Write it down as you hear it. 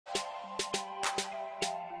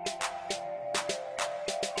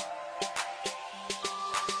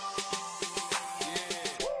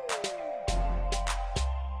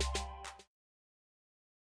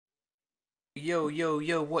Yo, yo,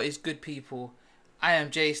 yo, what is good, people? I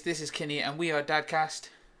am Jace, this is Kinny, and we are Dadcast.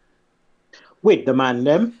 With the man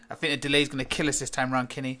them. I think the delay is going to kill us this time around,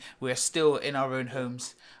 Kinny. We are still in our own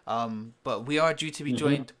homes, but we are due to be Hmm.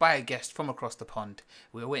 joined by a guest from across the pond.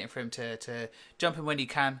 We're waiting for him to jump in when he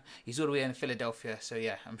can. He's all the way in Philadelphia, so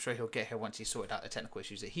yeah, I'm sure he'll get here once he's sorted out the technical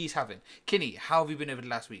issues that he's having. Kinny, how have you been over the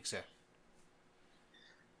last week, sir?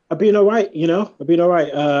 I've been all right, I've been all right.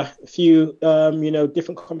 A few,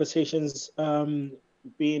 different conversations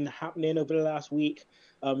been happening over the last week,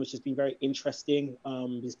 which has been very interesting.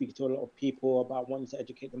 Been speaking to a lot of people about wanting to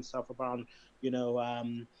educate themselves around, you know,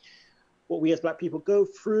 what we as Black people go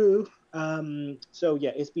through. So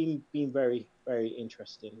yeah, it's been very, very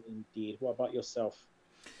interesting indeed. What about yourself?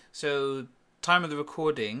 So, time of the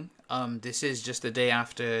recording, this is just the day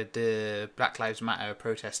after the Black Lives Matter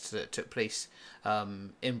protests that took place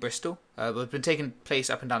in Bristol. It's been taking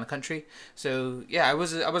place up and down the country. So yeah, I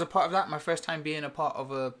was a part of that. My first time being a part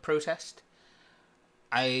of a protest.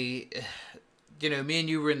 I, me and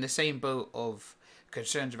you were in the same boat of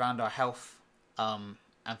concerns around our health, and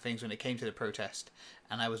things when it came to the protest.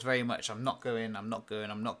 And I was very much, I'm not going, I'm not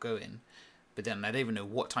going, I'm not going. But then I didn't even know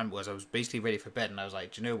what time it was. I was basically ready for bed, and I was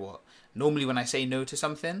like, do you know what? Normally when I say no to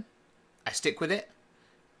something, I stick with it.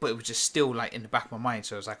 But it was just still like in the back of my mind.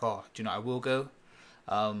 So I was like, oh, do you know, I will go.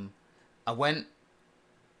 I went,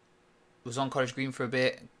 was on College Green for a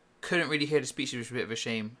bit. Couldn't really hear the speeches, which was a bit of a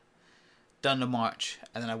shame. Done the march,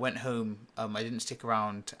 and then I went home. I didn't stick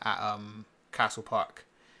around at Castle Park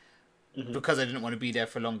Hmm. because I didn't want to be there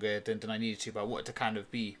for longer than I needed to. But I wanted to kind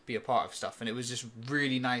of be a part of stuff, and it was just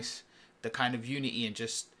really nice, the kind of unity and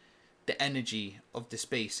just the energy of the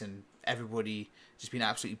space, and everybody just being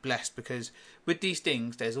absolutely blessed. Because with these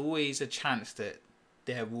things, there's always a chance that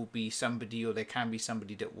there will be somebody, or there can be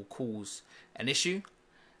somebody that will cause an issue.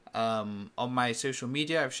 On my social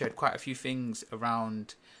media, I've shared quite a few things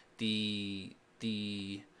around the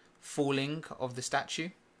falling of the statue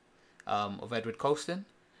of Edward Colston,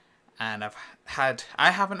 and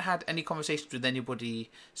I haven't had any conversations with anybody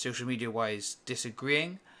social media wise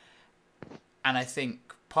disagreeing, and I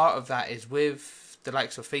think part of that is with the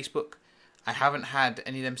likes of Facebook. I haven't had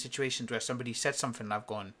any of them situations where somebody said something and I've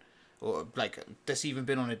gone, or like that's even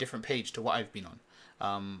been on a different page to what I've been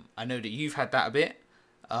on. I know that you've had that a bit.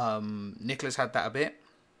 Nicholas had that a bit,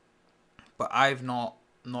 but I've not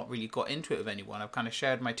really got into it with anyone. I've kind of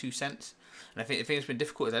shared my 2 cents, and I think the thing that's been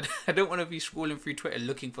difficult is I don't want to be scrolling through Twitter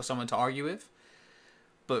looking for someone to argue with.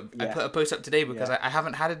 But I Yeah, put a post up today because yeah, I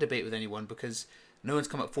haven't had a debate with anyone because no one's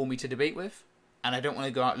come up for me to debate with, and I don't want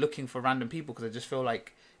to go out looking for random people because I just feel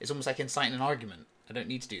like it's almost like inciting an argument. I don't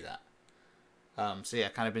need to do that. So yeah,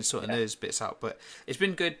 kind of been sorting yeah. those bits out, but it's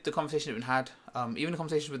been good. The conversation that we've had, even the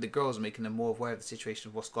conversations with the girls, are making them more aware of the situation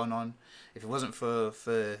of what's gone on. If it wasn't for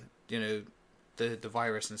the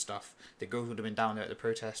virus and stuff, the girls would have been down there at the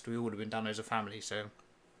protest. We all would have been down there as a family. So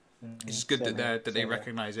it's just good Same that here, they same here.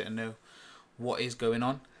 recognise it and know what is going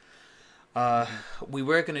on. Hmm. We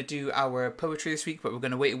were going to do our poetry this week, but we're going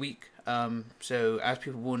to wait a week. So as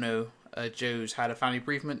people will know, Joe's had a family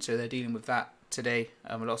bereavement, so they're dealing with that today.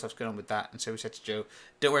 A lot of stuff's going on with that, and so we said to Joe,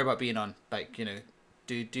 "Don't worry about being on. Like,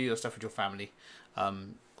 do your stuff with your family.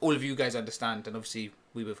 All of you guys understand, and obviously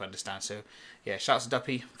we both understand. So yeah, shouts to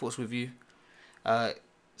Duppy. Thoughts with you. Uh,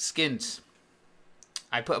 Skins.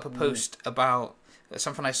 I put up a Mm. post about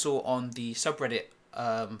something I saw on the subreddit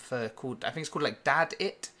for called, I think it's called like Dad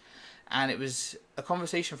It, and it was a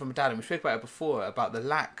conversation from a dad, and we spoke about it before about the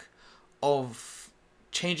lack of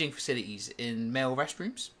changing facilities in male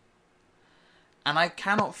restrooms, and I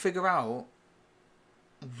cannot figure out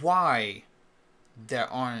why there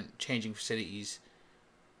aren't changing facilities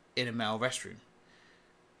in a male restroom.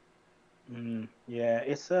 Yeah,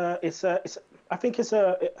 I think it's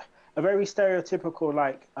a very stereotypical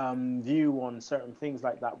like view on certain things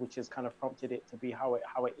like that, which has kind of prompted it to be how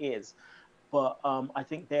it is. But I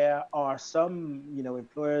think there are some,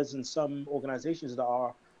 employers and some organizations that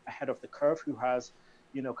are ahead of the curve who has,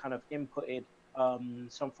 kind of inputted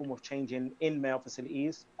some form of change in male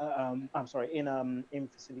facilities. I'm sorry, in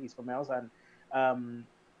facilities for males, and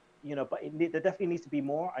but there definitely needs to be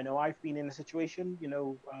more. I know I've been in a situation,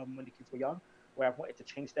 when the kids were young, where I've wanted to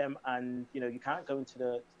change them, and you can't go into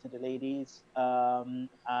the ladies, and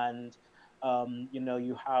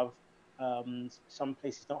you have some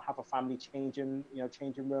places don't have a family changing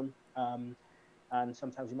room, and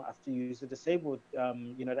sometimes you might have to use the disabled,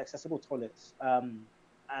 the accessible toilets.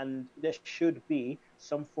 And there should be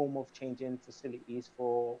some form of changing facilities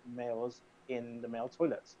for males in the male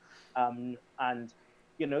toilets. And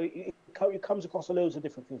it comes across loads of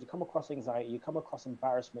different things. You come across anxiety, you come across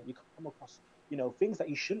embarrassment, you come across, things that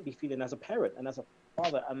you shouldn't be feeling as a parent and as a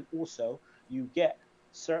father. And also you get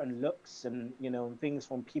certain looks and, things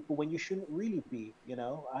from people when you shouldn't really be.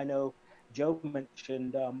 I know Joe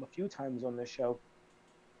mentioned a few times on the show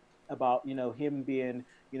about him being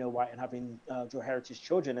white and having dual heritage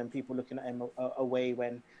children, and people looking at him away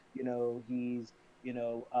when he's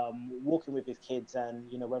walking with his kids, and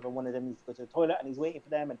whether one of them needs to go to the toilet and he's waiting for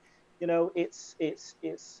them, and it's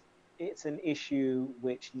an issue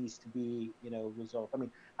which needs to be resolved. I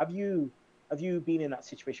mean, have you been in that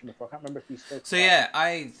situation before? I can't remember if we spoke. So yeah,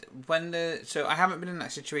 I haven't been in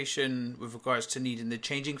that situation with regards to needing the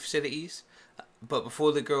changing facilities. But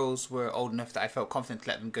before the girls were old enough that I felt confident to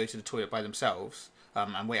let them go to the toilet by themselves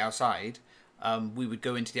and wait outside, we would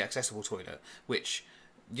go into the accessible toilet, which,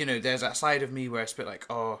 there's that side of me where it's a bit like,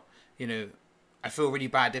 I feel really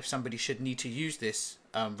bad if somebody should need to use this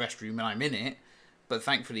restroom and I'm in it. But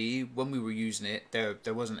thankfully, when we were using it,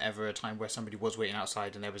 there wasn't ever a time where somebody was waiting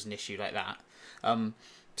outside and there was an issue like that.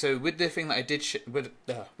 So with the thing that I did with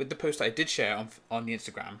the post that I did share on the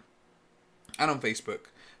Instagram and on Facebook,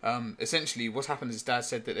 essentially what's happened is Dad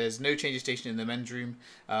said that there's no changing station in the men's room.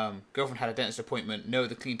 Girlfriend had a dentist appointment, no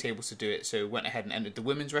other clean tables to do it, so went ahead and entered the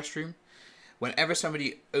women's restroom. Whenever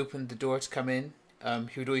somebody opened the door to come in,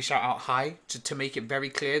 he would always shout out hi to make it very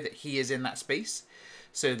clear that he is in that space,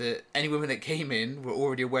 so that any women that came in were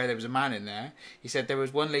already aware there was a man in there. He said there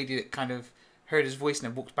was one lady that kind of heard his voice and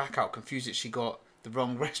then walked back out confused that she got the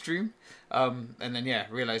wrong restroom, and then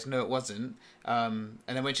realised no it wasn't, and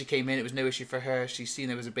then when she came in it was no issue for her. She seen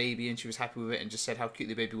there was a baby and she was happy with it and just said how cute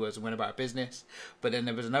the baby was and went about her business. But then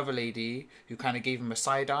there was another lady who kind of gave him a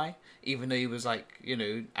side eye even though he was like,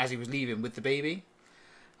 as he was leaving with the baby.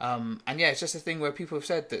 It's just a thing where people have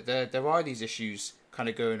said that there are these issues kind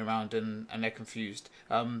of going around and they're confused.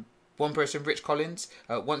 One person, Rich Collins,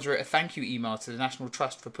 once wrote a thank you email to the National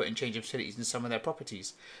Trust for putting changing facilities in some of their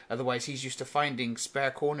properties. Otherwise, he's used to finding spare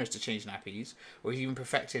corners to change nappies, or he even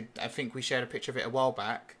perfected, I think we shared a picture of it a while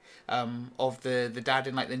back, of the dad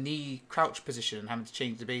in like the knee crouch position and having to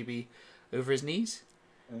change the baby over his knees.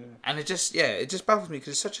 And it just baffles me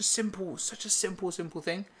because it's such a simple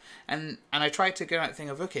thing. And I tried to go at that thing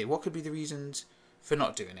of, okay, what could be the reasons for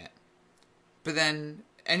not doing it? But then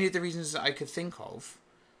any of the reasons that I could think of,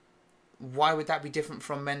 why would that be different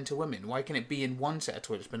from men to women? Why can it be in one set of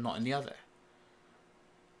toilets but not in the other?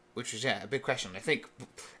 Which was, a big question. I think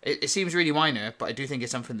it seems really minor, but I do think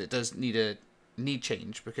it's something that does need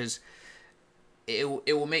change, because it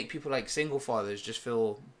will make people like single fathers just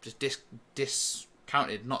feel just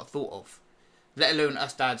discounted, not thought of. Let alone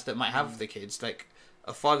us dads that might have the kids. Like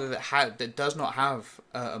a father that does not have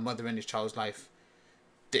a mother in his child's life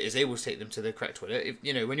that is able to take them to the correct toilet.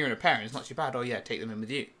 If, when you're in a parent, it's not too bad. Oh yeah, take them in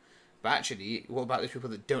with you. But actually, what about those people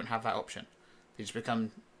that don't have that option? They just become,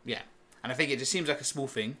 And I think it just seems like a small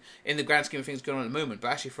thing in the grand scheme of things going on at the moment. But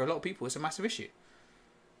actually, for a lot of people, it's a massive issue.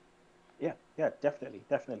 Yeah, definitely.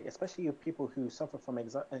 Especially with people who suffer from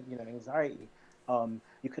anxiety.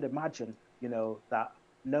 You could imagine, that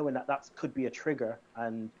knowing that could be a trigger,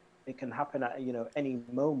 and it can happen at any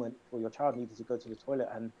moment for your child needing to go to the toilet,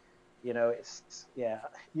 and it's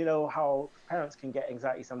how parents can get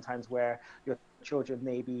anxiety sometimes, where your children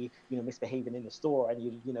may be misbehaving in the store, and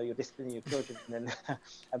you're disciplining your children, and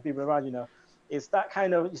and people around, it's that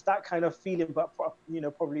kind of feeling, but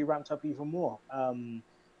probably ramped up even more.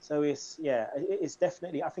 So it's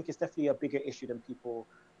definitely, I think it's definitely a bigger issue than people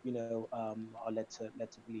are led to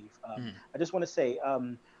believe. I just want to say,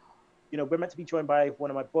 we're meant to be joined by one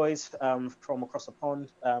of my boys from across the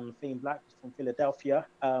pond, Fame Black from Philadelphia.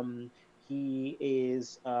 He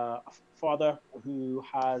is a father who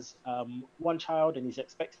has one child and he's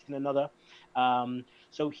expecting another.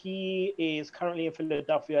 So he is currently in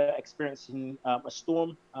Philadelphia experiencing a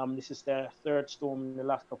storm. This is their third storm in the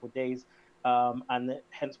last couple of days. And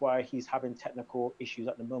hence why he's having technical issues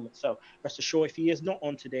at the moment. So rest assured, if he is not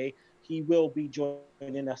on today, he will be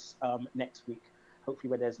joining us next week, hopefully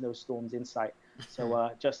where there's no storms in sight. So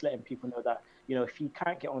just letting people know that, if he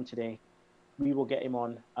can't get on today, we will get him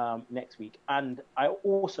on next week. And I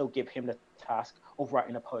also give him the task of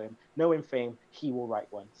writing a poem. Knowing Fame, he will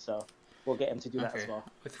write one. So we'll get him to do that as well.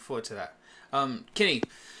 Looking forward to that. Kinny,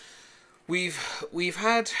 we've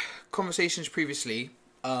had conversations previously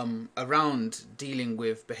around dealing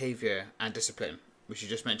with behaviour and discipline, which you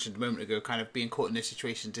just mentioned a moment ago, kind of being caught in those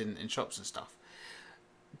situations in shops and stuff.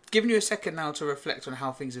 Giving you a second now to reflect on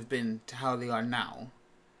how things have been to how they are now,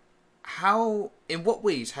 in what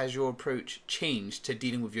ways has your approach changed to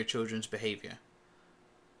dealing with your children's behaviour?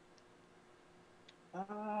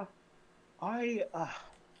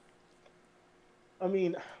 I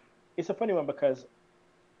mean, it's a funny one because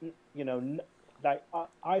you know, like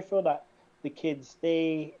I feel that the kids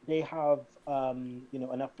they have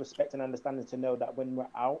enough respect and understanding to know that when we're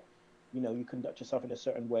out, you conduct yourself in a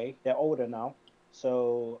certain way. They're older now,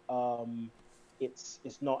 so it's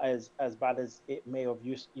not as bad as it may have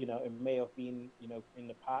it may have been in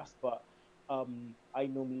the past. But I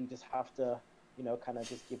normally just have to kind of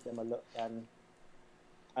just give them a look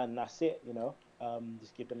and that's it.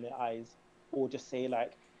 Just give them their eyes, or just say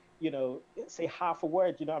like, say half a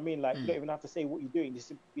word. You know what I mean? Like you Mm. don't even have to say what you're doing.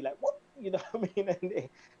 Just be like, what? You know what I mean?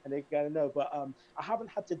 And they gotta know. But I haven't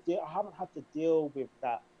had to deal with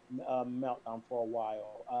that meltdown for a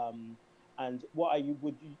while. And what I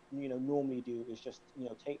would normally do is just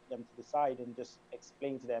take them to the side and just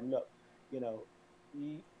explain to them, look, you know,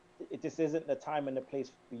 you, this isn't the time and the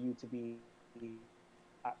place for you to be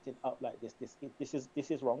acting up like this.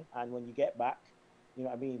 This is wrong. And when you get back, you know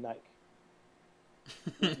what I mean, like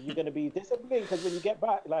you're gonna be disciplined because when you get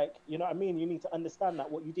back, like what I mean, you need to understand that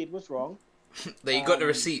what you did was wrong. That you got the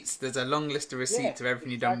receipts. There's a long list of Yeah, receipts of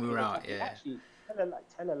everything you've done when we were out. exactly. Yeah. Actually,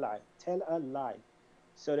 tell a lie.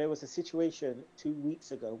 So there was a situation 2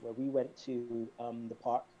 weeks ago where we went to the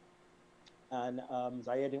park, and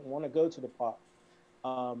Zaire didn't want to go to the park,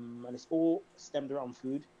 and it's all stemmed around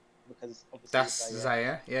food because obviously it's That's Zaire.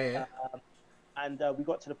 Zaire. Yeah, yeah. And we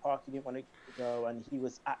got to the park. He didn't want to go, and he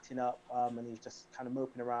was acting up, and he was just kind of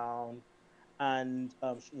moping around. And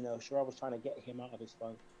Shara was trying to get him out of his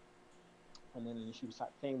funk, and then she was like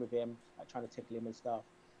playing with him, like trying to tickle him and stuff.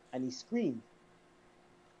 And he screamed,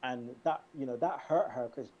 and that hurt her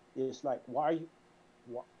because it's like, why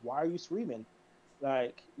are you screaming?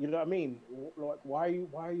 Like, you know what I mean? Like, why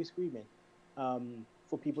are you screaming?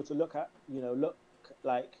 For people to look at, look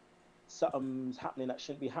like something's happening that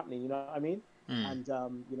shouldn't be happening. You know what I mean? Mm. And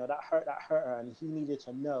that hurt her, and he needed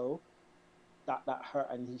to know that hurt,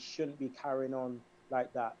 and he shouldn't be carrying on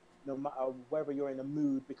like that. No matter whether you're in a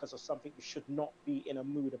mood because of something you should not be in a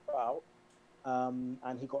mood about.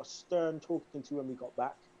 And he got stern talking to when we got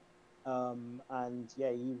back. And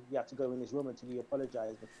yeah, he had to go in his room until he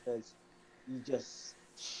apologized because he just,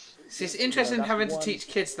 See, it's interesting that's having to one. teach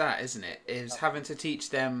kids that, isn't it? Is having to teach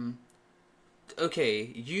them,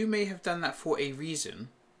 okay, you may have done that for a reason,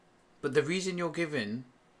 but the reason you're given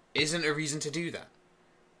isn't a reason to do that.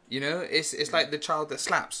 It's like the child that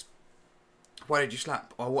slaps. Why did you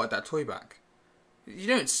slap? Or I wanted that toy back. You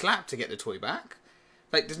don't slap to get the toy back.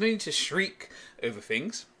 Like, there's no need to shriek over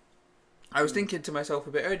things. I was thinking to myself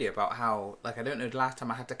a bit earlier about how, like, I don't know the last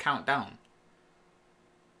time I had to count down.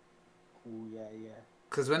 Oh yeah, yeah.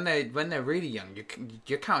 Because when they're really young,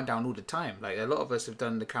 you're counting down all the time. Like, a lot of us have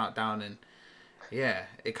done the countdown, and yeah,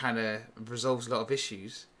 it kind of resolves a lot of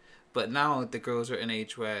issues. But now the girls are at an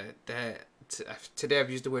age where today I've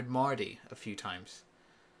used the word Mardy a few times.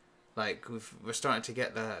 Like, we're starting to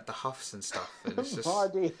get the huffs and stuff, and it's just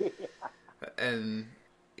Body. and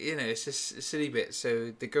it's just a silly bit.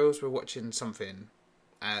 So the girls were watching something,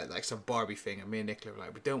 like some Barbie thing, and me and Nicola were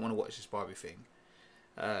like, we don't want to watch this Barbie thing.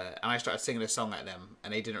 And I started singing a song at them,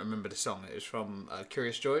 and they didn't remember the song. It was from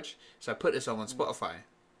Curious George, so I put the song on Spotify,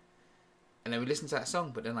 and then we listened to that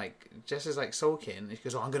song. But then, like, Jess is like sulking, and she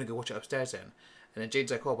goes, "Oh, I'm gonna go watch it upstairs then." And then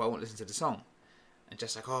Jade's like, "Oh, but I won't listen to the song." And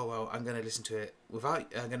Jess like, "Oh well, I'm gonna listen to it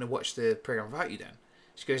without. I'm gonna watch the program without you then."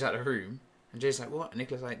 She goes out of the room, and Jade's like, "What?" And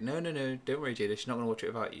Nicola's like, "No, don't worry, Jada. She's not gonna watch it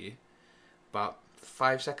without you." About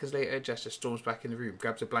 5 seconds later, Jess just storms back in the room,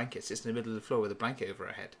 grabs a blanket, sits in the middle of the floor with a blanket over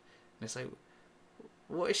her head, and it's like,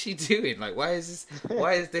 what is she doing? Like, why is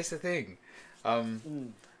this a thing?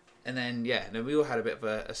 And then we all had a bit of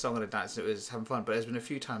a song and a dance, and it was having fun. But there's been a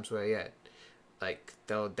few times where like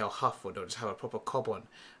they'll huff, or they'll just have a proper cob on.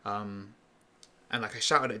 And like I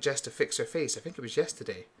shouted at Jess to fix her face. I think it was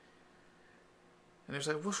yesterday. And I was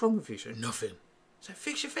like, "What's wrong with you?" She said, "Nothing." I said,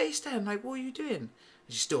 "Fix your face then. Like, what are you doing?" And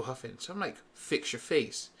she's still huffing. So I'm like, "Fix your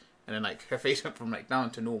face." And then like her face went from like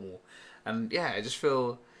down to normal. And yeah, I just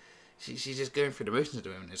feel she's just going through the motions at the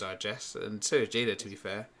moment, is our Jess, and so is Jada, to be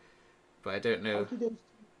fair. But I don't know.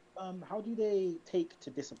 How do they take to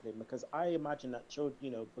discipline? Because I imagine that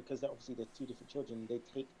children, because obviously they're two different children, they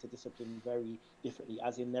take to discipline very differently,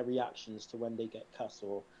 as in their reactions to when they get cussed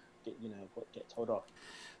or get told off.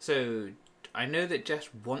 So I know that Jess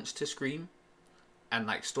wants to scream and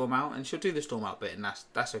like storm out, and she'll do the storm out bit, and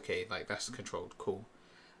that's okay. Like, that's controlled, cool.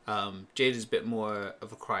 Jada's a bit more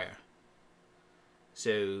of a crier.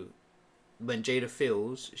 So when Jada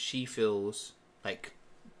feels, she feels like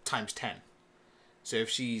times 10. So if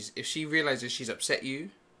she realizes she's upset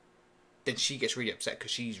you, then she gets really upset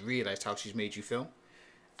because she's realized how she's made you feel.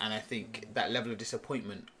 And I think that level of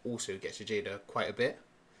disappointment also gets to Jada quite a bit.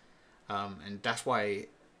 And that's why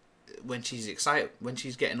when she's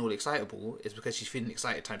getting all excitable, it's because she's feeling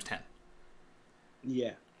excited times 10.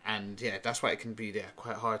 Yeah. And yeah, that's why it can be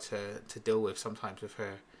quite hard to deal with sometimes with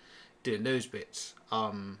her doing those bits.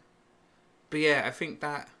 But yeah, I think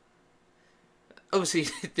that obviously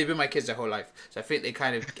they've been my kids their whole life, so I think they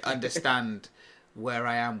kind of understand where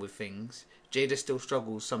I am with things. Jada still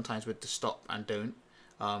struggles sometimes with the stop and don't.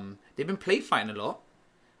 They've been play fighting a lot,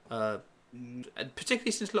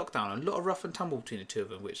 particularly since lockdown. A lot of rough and tumble between the two of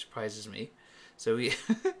them, which surprises me. So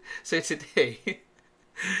so today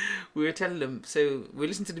we were telling them. So we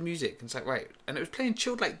listened to the music, and it's like right, and it was playing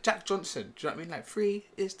chilled like Jack Johnson. Do you know what I mean? Like 3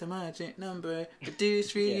 is the magic number.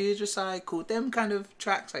 Reduce, reuse, recycle. Them kind of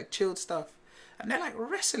tracks, like chilled stuff. And they're like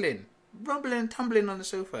wrestling, rumbling and tumbling on the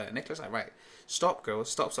sofa. And Nicola's like, right, stop, girls,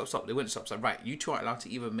 stop. They wouldn't stop. So right, you two aren't allowed to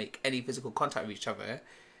even make any physical contact with each other,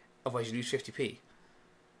 otherwise you lose 50p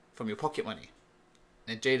from your pocket money.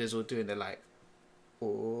 And Jada's all doing the like,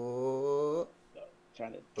 oh,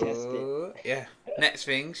 trying to test it. Yeah. Next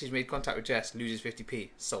thing, she's made contact with Jess, loses 50p,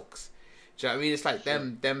 sulks. Do you know what I mean? It's like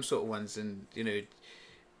them sort of ones, and you know,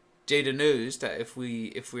 Jada knows that if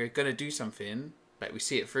we're gonna do something, like we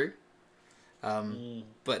see it through.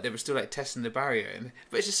 But they were still like testing the barrier,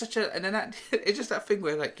 but it's just such a, and then it's just that thing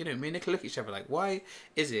where like, you know, me and Nicola look at each other like, why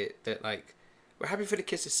is it that like we're happy for the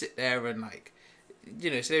kids to sit there and like,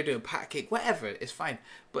 you know, so they're doing pat cake, whatever, it's fine,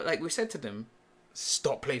 but like we said to them,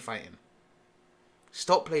 stop play fighting,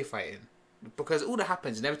 because all that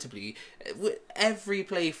happens inevitably with every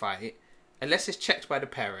play fight, unless it's checked by the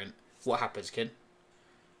parent, what happens, kid?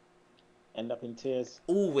 End up in tears.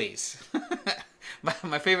 Always.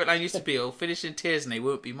 My favourite line used to be, "I'll finish in tears and they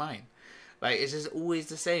won't be mine." Like, it's just always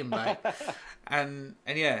the same. Like, and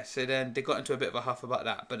yeah, so then they got into a bit of a huff about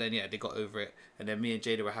that, but then yeah, they got over it. And then me and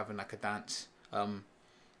Jada were having like a dance.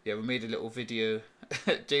 Yeah, we made a little video.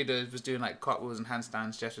 Jada was doing like cartwheels and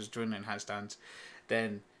handstands. Jess was joining in handstands.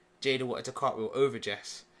 Then Jada wanted to cartwheel over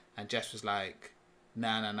Jess, and Jess was like,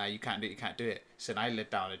 "Nah, you can't do it." So then I led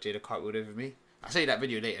down and Jada cartwheeled over me. I'll show you that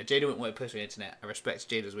video later. Jada wouldn't want to post on the internet. I respect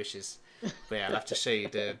Jada's wishes. But yeah, I'll have to show you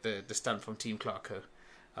the stunt from Team Clarko.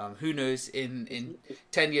 Who knows, in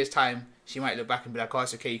 10 years' time, she might look back and be like, oh,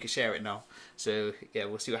 it's okay, you can share it now. So yeah,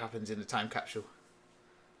 we'll see what happens in the time capsule.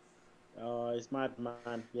 Oh, it's mad,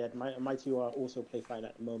 man. Yeah, my two are also play fighting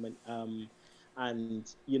at the moment.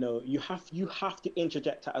 And, you know, you have to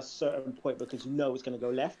interject at a certain point because you know it's going to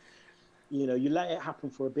go left. You know, you let it happen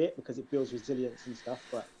for a bit because it builds resilience and stuff,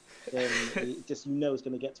 but then it just, you know, it's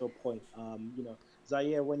going to get to a point. You know,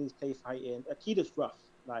 Zaire, when he's play fighting, Akida's rough,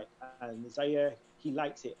 like, and Zaire, he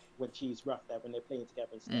likes it when she's rough there, when they're playing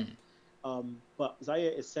together and stuff. But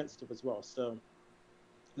Zaire is sensitive as well. So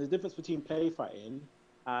there's a difference between play fighting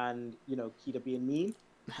and, you know, Akida being mean.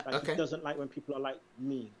 Like, okay. He doesn't like when people are like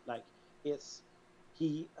mean. Like, it's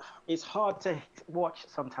hard to watch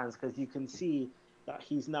sometimes because you can see that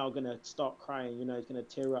he's now going to start crying, you know, he's going to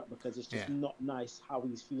tear up because it's just not nice how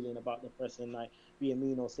he's feeling about the person, like, being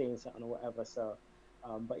mean or saying something or whatever. So,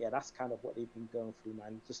 but yeah, that's kind of what they've been going through,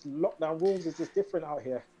 man. Just lockdown rules is just different out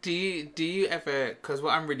here. Do you ever, because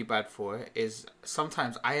what I'm really bad for is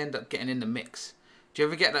sometimes I end up getting in the mix. Do you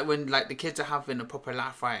ever get that when, like, the kids are having a proper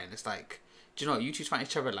laugh fight and it's like, do you know what, you two fight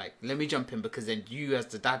each other, like, let me jump in because then you as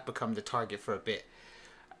the dad become the target for a bit.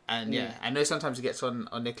 And yeah, I know sometimes it gets on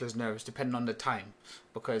Nicola's nerves depending on the time,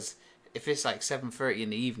 because if it's like 7:30 in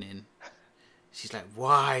the evening, she's like,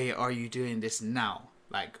 why are you doing this now?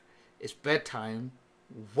 Like, it's bedtime,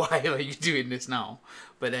 why are you doing this now?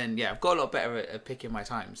 But then yeah, I've got a lot better at picking my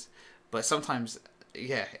times. But sometimes,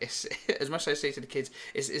 yeah, it's as much as I say to the kids,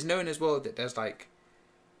 it's knowing as well that there's like,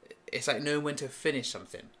 it's like knowing when to finish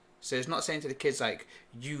something. So it's not saying to the kids like,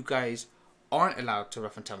 you guys aren't allowed to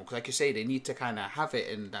rough and tumble, because like you say, they need to kind of have it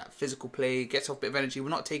in that physical play, gets off a bit of energy. We're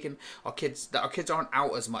not taking our kids aren't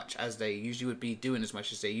out as much as they usually would be, doing as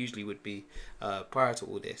much as they usually would be prior to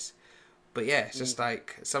all this. But yeah, it's just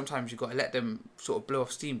like sometimes you got to let them sort of blow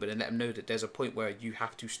off steam, but then let them know that there's a point where you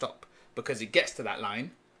have to stop, because it gets to that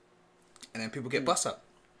line and then people get bust up.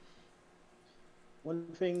 One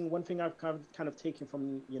thing I've kind of taken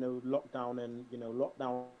from, you know, lockdown and, you know,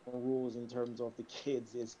 lockdown rules in terms of the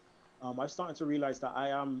kids is, I'm starting to realize that I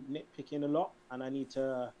am nitpicking a lot, and I need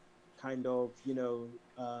to kind of, you know,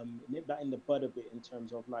 nip that in the bud a bit in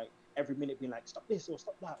terms of like every minute being like, stop this or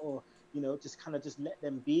stop that, or, you know, just kind of just let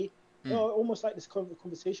them be. You know, almost like this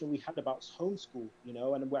conversation we had about homeschool, you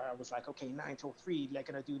know, and where I was like, okay, 9 till 3, they're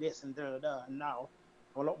gonna do this and da da da, and now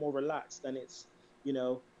I'm a lot more relaxed, and it's, you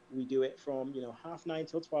know, we do it from 9:30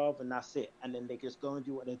 till 12, and that's it. And then they just go and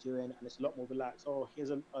do what they're doing, and it's a lot more relaxed. Oh, here's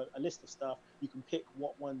a list of stuff. You can pick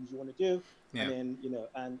what ones you want to do, and Yeah.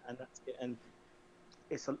 then and that's it. And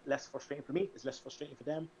it's less frustrating for me. It's less frustrating for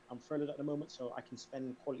them. I'm furloughed at the moment, so I can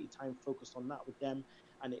spend quality time focused on that with them,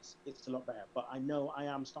 and it's a lot better. But I know I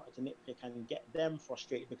am starting to nitpick and get them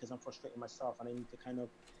frustrated because I'm frustrating myself, and I need to kind of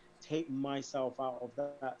take myself out of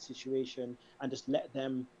that situation and just let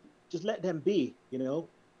them be.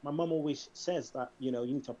 My mum always says that you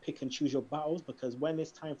need to pick and choose your battles, because when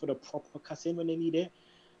it's time for the proper cussing when they need it,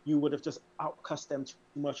 you would have just outcussed them too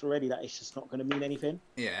much already, that it's just not going to mean anything.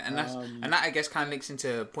 Yeah, and that I guess kind of links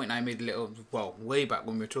into a point I made way back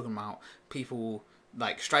when we were talking about people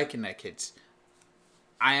like striking their kids.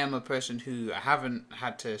 I am a person who haven't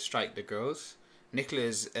had to strike the girls.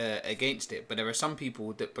 Nicola's against it, but there are some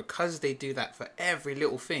people that, because they do that for every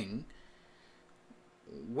little thing,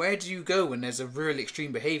 where do you go when there's a real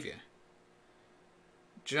extreme behaviour?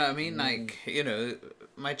 Do you know what I mean? Like,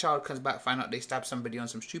 my child comes back, find out they stabbed somebody on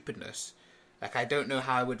some stupidness. Like, I don't know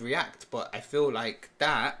how I would react, but I feel like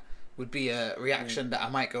that would be a reaction that I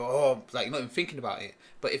might go, oh, like, not even thinking about it.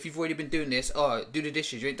 But if you've already been doing this, oh, do the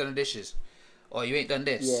dishes, you ain't done the dishes. Or you ain't done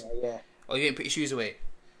this. Yeah. Or you ain't put your shoes away.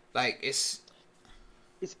 Like, it's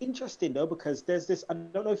interesting, though, because there's this, I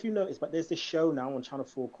don't know if you noticed, but there's this show now on Channel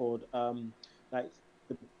 4 called, like,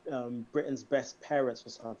 Britain's Best Parents or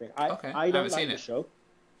something. I don't like the show.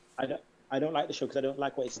 I don't like the show because I don't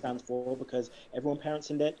like what it stands for, because everyone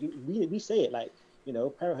parents in there, we say it like,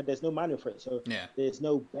 parenthood, there's no manual for it. So yeah. There's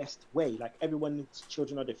no best way. Like, everyone's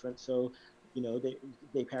children are different. So,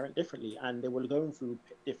 they parent differently, and they were going through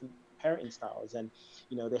different parenting styles. And,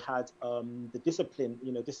 they had the discipline,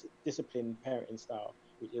 discipline parenting style.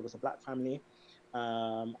 It was a black family.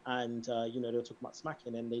 And, they were talking about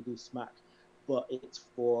smacking, and they do smack, but it's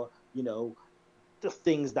for, the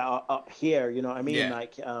things that are up here, you know what I mean? Yeah.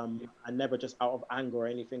 Like, and never just out of anger or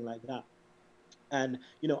anything like that. And,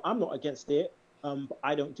 I'm not against it, but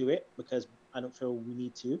I don't do it because I don't feel we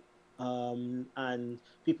need to. And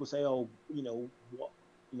people say, oh,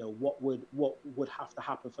 what would have to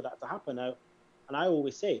happen for that to happen? And I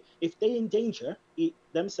always say, if they endanger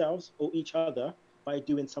themselves or each other by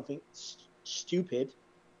doing something stupid,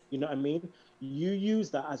 you know what I mean? You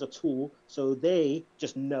use that as a tool, so they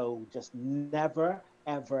just never,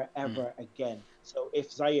 ever, ever again. So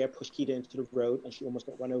if Zaire pushed Keita into the road and she almost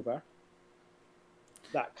got run over,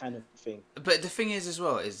 that kind of thing. But the thing is, as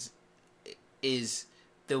well, is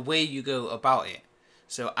the way you go about it.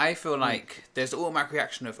 So I feel like there's the automatic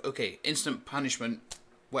reaction of, okay, instant punishment,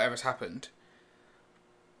 whatever's happened.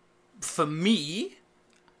 For me,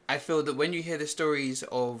 I feel that when you hear the stories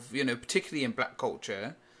of, particularly in black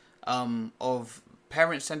culture, of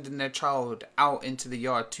parents sending their child out into the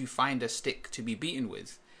yard to find a stick to be beaten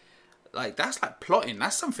with, like, that's like plotting.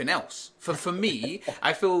 That's something else. For me,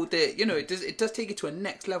 I feel that it does take it to a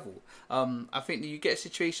next level. I think that you get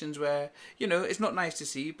situations where it's not nice to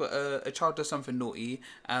see, but a child does something naughty,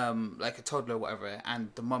 like a toddler or whatever, and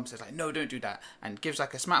the mum says like, no, don't do that, and gives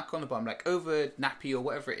like a smack on the bum, like over nappy or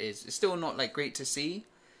whatever it is. It's still not like great to see,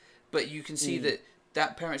 but you can see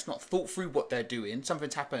that parent's not thought through what they're doing.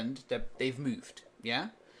 Something's happened. They've moved. Yeah,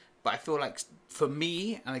 but I feel like for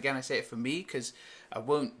me, and again I say it for me because I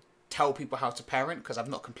won't tell people how to parent because I've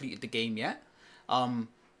not completed the game yet.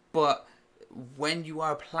 But when you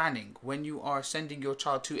are planning, when you are sending your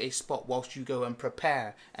child to a spot whilst you go and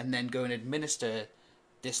prepare and then go and administer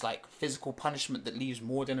this like physical punishment that leaves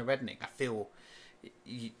more than a reddening, I feel,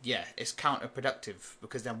 it's counterproductive,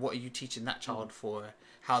 because then what are you teaching that child for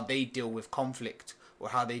how they deal with conflict, or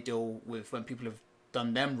how they deal with when people have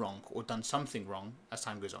done them wrong or done something wrong as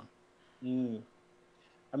time goes on.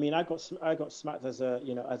 I mean, I got smacked as a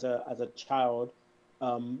child,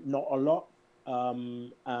 not a lot,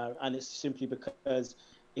 and it's simply because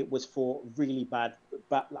it was for really bad.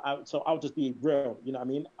 So I'll just be real, you know what I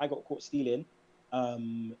mean? I got caught stealing,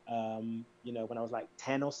 when I was like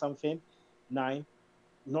 10 or something, 9.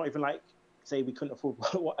 Not even like say we couldn't afford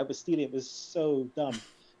what I was stealing. It was so dumb,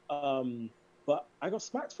 but I got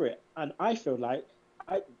smacked for it, and I feel like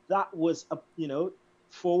that was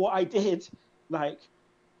for what I did, like.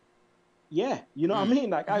 Yeah, you know what I mean?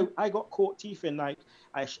 Like, I got caught teething. Like,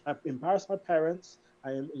 I embarrassed my parents.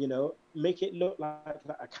 I, make it look like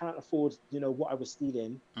I can't afford, what I was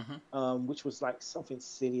stealing, which was like something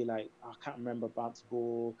silly. Like, I can't remember, bounce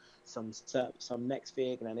ball, some next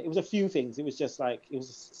thing, and then it was a few things. It was just like, it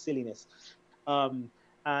was silliness. And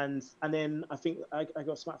then I think I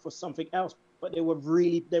got smacked for something else, but they were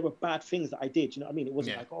bad things that I did. You know what I mean? It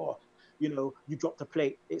wasn't like, oh, you dropped a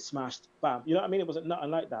plate, it smashed, bam. You know what I mean? It wasn't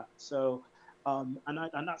nothing like that. So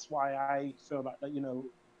And that's why I feel like that,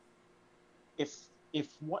 if if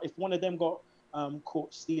one of them got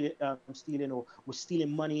caught stealing, or was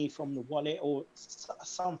stealing money from the wallet, or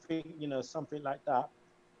something, something like that,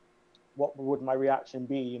 what would my reaction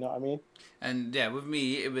be? You know what I mean? And yeah, with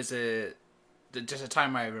me, it was just a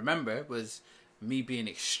time I remember was me being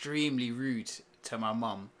extremely rude to my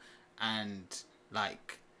mum, and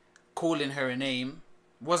like calling her a name.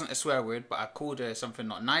 Wasn't a swear word, but I called her something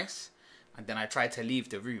not nice, and then I tried to leave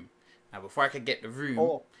the room. Now, before I could get the room,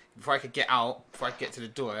 Oh, before I could get out, before I could get to the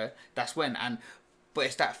door, that's when. But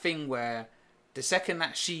it's that thing where the second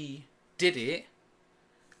that she did it,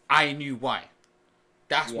 I knew why.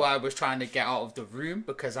 That's yeah, why I was trying to get out of the room,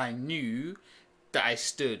 because I knew that I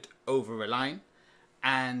stood over a line,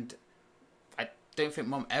 and I don't think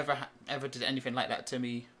mum ever did anything like that to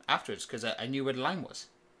me afterwards, because I knew where the line was.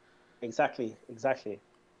 exactly, exactly,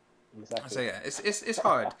 So exactly. yeah, it's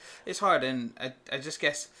hard. It's hard, and I just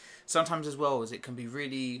guess sometimes as well as it can be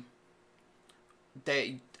really.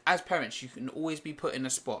 As parents, you can always be put in a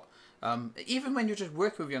spot. Even when you're just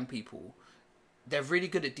working with young people, they're really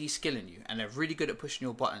good at de-skilling you, and they're really good at pushing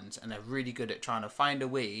your buttons, and they're really good at trying to find a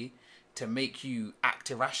way to make you act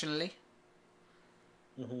irrationally.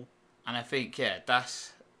 Hmm. And I think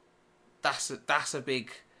that's a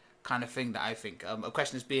big kind of thing that I think. A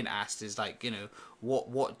question that's being asked is like,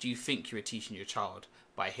 what do you think you're teaching your child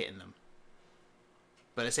by hitting them?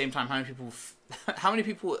 But at the same time, how many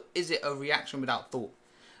people is it a reaction without thought?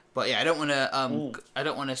 But yeah, I don't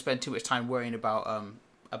want to spend too much time worrying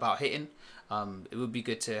about hitting. It would be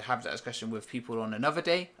good to have that discussion with people on another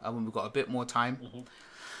day when we've got a bit more time.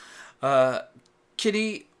 Hmm.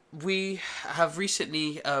 Kitty, we have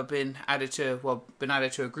recently been added to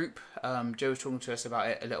a group. Joe was talking to us about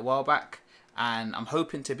it a little while back, and I'm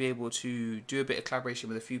hoping to be able to do a bit of collaboration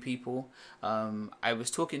with a few people. I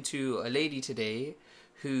was talking to a lady today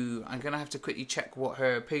who I'm gonna have to quickly check what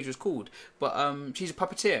her page was called, but she's a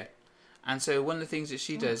puppeteer, and so one of the things that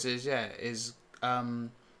she does is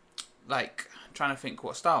like trying to think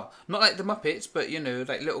what style, not like the Muppets, but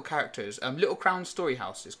like little characters. Little Crown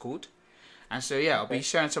Storyhouse is called. And so yeah, I'll be Okay.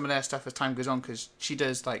 sharing some of their stuff as time goes on, because she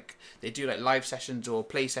does they do like live sessions or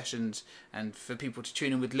play sessions, and for people to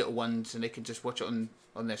tune in with little ones, and they can just watch it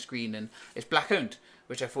on their screen, and it's black owned,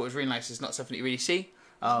 which I thought was really nice. It's not something you really see.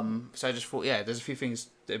 So I just thought, yeah, there's a few things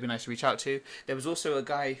that'd be nice to reach out to. There was also a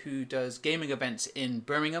guy who does gaming events in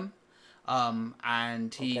Birmingham,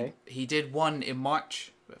 and Okay. he did one in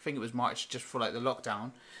March. I think it was March, just for like the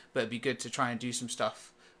lockdown. But it'd be good to try and do some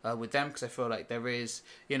stuff with them, because I feel like there is,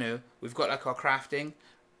 we've got like our crafting,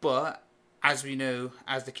 but as we know,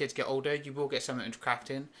 as the kids get older, you will get some into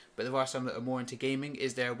crafting, but there are some that are more into gaming.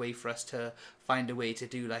 Is there a way for us to find a way to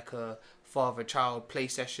do like a father-child play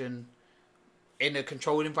session in a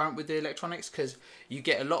controlled environment with the electronics? Because you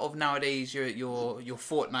get a lot of nowadays your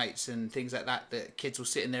Fortnites and things like that kids will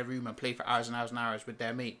sit in their room and play for hours and hours and hours with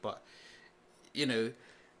their mate, but you know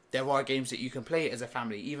there are games that you can play as a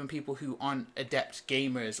family. Even people who aren't adept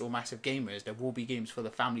gamers or massive gamers, there will be games for the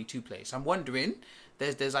family to play. So I'm wondering,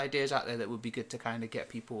 there's ideas out there that would be good to kind of get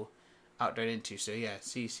people out there into. So yeah,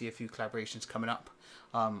 see a few collaborations coming up.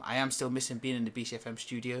 I am still missing being in the BCFM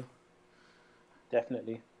studio.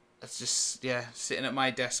 Definitely. That's just sitting at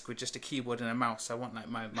my desk with just a keyboard and a mouse. I want like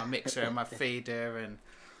my mixer and my fader, and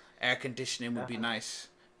air conditioning would be Uh-huh. nice,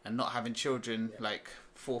 and not having children Yeah. like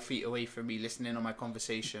 4 feet away from me listening on my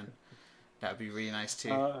conversation. That would be really nice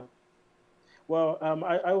too. Uh, well,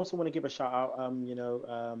 I also want to give a shout out,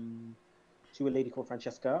 to a lady called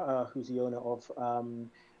Francesca, who's the owner of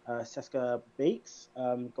Seska Bakes.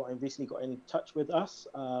 Recently got in touch with us.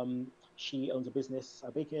 She owns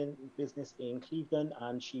a baking business in Cleveland,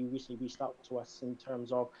 and she recently reached out to us in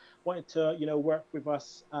terms of wanting to, work with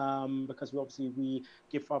us, because we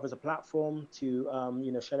give fathers a platform to,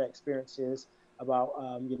 share their experiences about,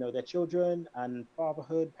 their children and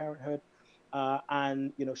fatherhood, parenthood,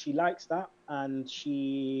 and she likes that, and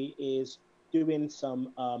she is doing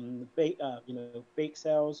some bake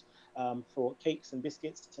sales, for cakes and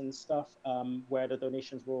biscuits and stuff, where the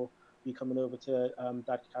donations will be coming over to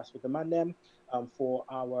Dadcast with the man them, for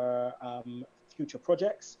our future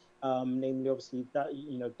projects, namely obviously that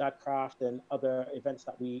Dadcraft and other events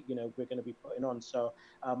that we're going to be putting on. So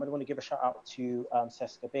I want to give a shout out to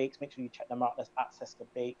Seska Bakes. Make sure you check them out. That's at Seska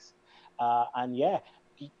Bakes, and yeah,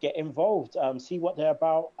 get involved, see what they're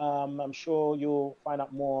about. I'm sure you'll find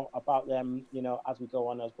out more about them, as we go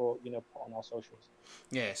on, as well, put on our socials.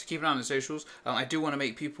 Yeah, so keep an eye on the socials. I do want to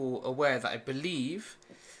make people aware that I believe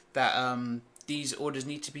that these orders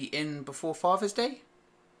need to be in before Father's Day.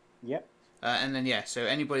 Yep. And then so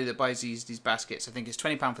anybody that buys these baskets, I think it's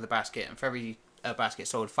 £20 for the basket, and for every basket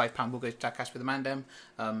sold, £5 will go to Dadcast with the Mandem.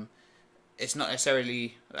 It's not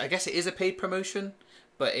necessarily, I guess it is a paid promotion,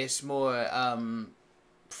 but it's more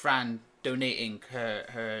Fran donating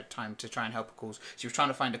her time to try and help a cause. She was trying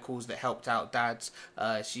to find a cause that helped out dads.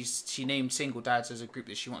 She named single dads as a group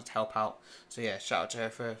that she wants to help out. So yeah, shout out to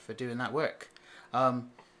her for doing that work.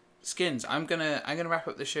 Skins, I'm gonna wrap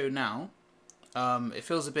up the show now. It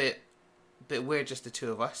feels a bit weird, just the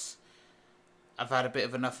two of us. I've had a bit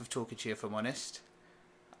of enough of talking to you, if I'm honest.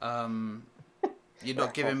 You're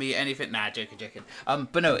not giving me anything. Nah, joking.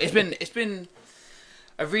 But no, it's been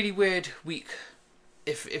a really weird week.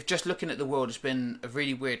 If just looking at the world, it's been a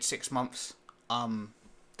really weird 6 months.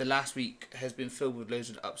 The last week has been filled with loads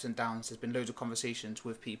of ups and downs. There's been loads of conversations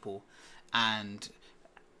with people, and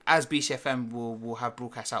as BCFM will have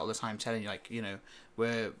broadcasts out all the time telling you, like, you know,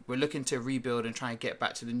 we're looking to rebuild and try and get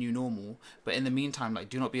back to the new normal. But in the meantime, like,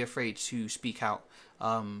 do not be afraid to speak out.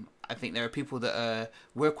 I think there are people that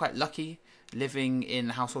we're quite lucky living in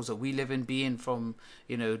households that we live in, being from,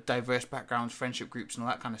 you know, diverse backgrounds, friendship groups and all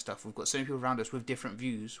that kind of stuff. We've got so many people around us with different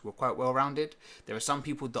views. We're quite well rounded. There are some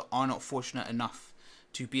people that are not fortunate enough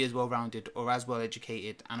to be as well rounded or as well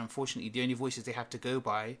educated, and unfortunately the only voices they have to go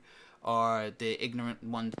by are the ignorant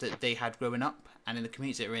ones that they had growing up, and in the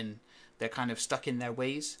communities they're in, they're kind of stuck in their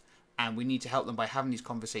ways, and we need to help them by having these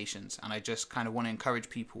conversations. And I just kind of want to encourage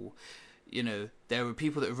people. You know, there were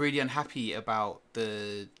people that were really unhappy about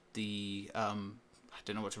the I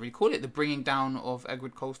don't know what to really call it, the bringing down of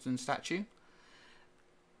Edward Colston's statue,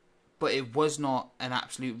 but it was not an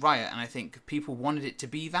absolute riot, and I think people wanted it to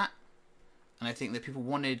be that, and I think that people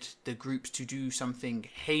wanted the groups to do something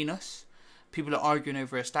heinous. People are arguing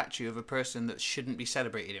over a statue of a person that shouldn't be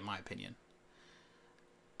celebrated, in my opinion.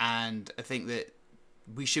 And I think that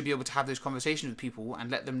we should be able to have those conversations with people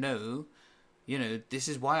and let them know, you know, this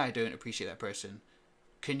is why I don't appreciate that person.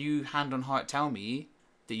 Can you hand on heart tell me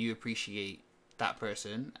that you appreciate that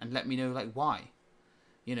person and let me know, like, why?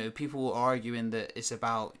 You know, people are arguing that it's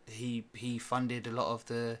about he funded a lot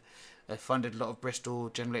of Bristol,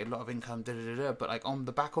 generated a lot of income, but like, on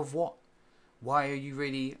the back of what? Why are you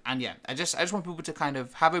really? And yeah, I just want people to kind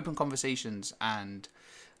of have open conversations and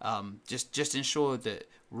just ensure that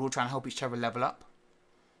we're all trying to help each other level up.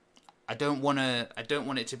 I don't want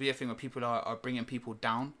it to be a thing where people are bringing people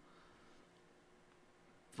down.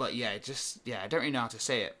 But yeah, I don't really know how to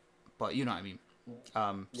say it, but you know what I mean.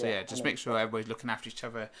 Just make sure everybody's looking after each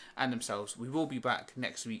other and themselves. We will be back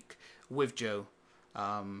next week with Joe.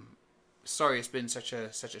 Sorry it's been such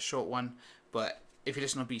a short one, but if you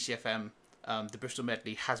listen on BCFM, the Bristol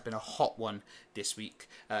Medley has been a hot one this week.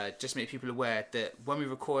 Just make people aware that when we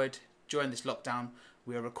record during this lockdown,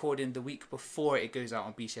 we are recording the week before it goes out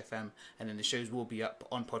on BCFM, and then the shows will be up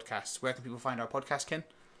on podcasts. Where can people find our podcast, Ken?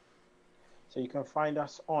 So you can find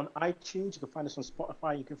us on iTunes, you can find us on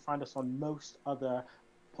Spotify, you can find us on most other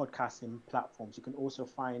podcasting platforms. You can also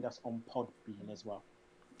find us on Podbean as well.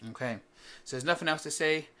 Okay, so there's nothing else to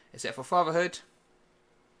say except for Fatherhood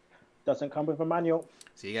doesn't come with a manual.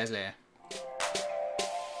 See you guys later.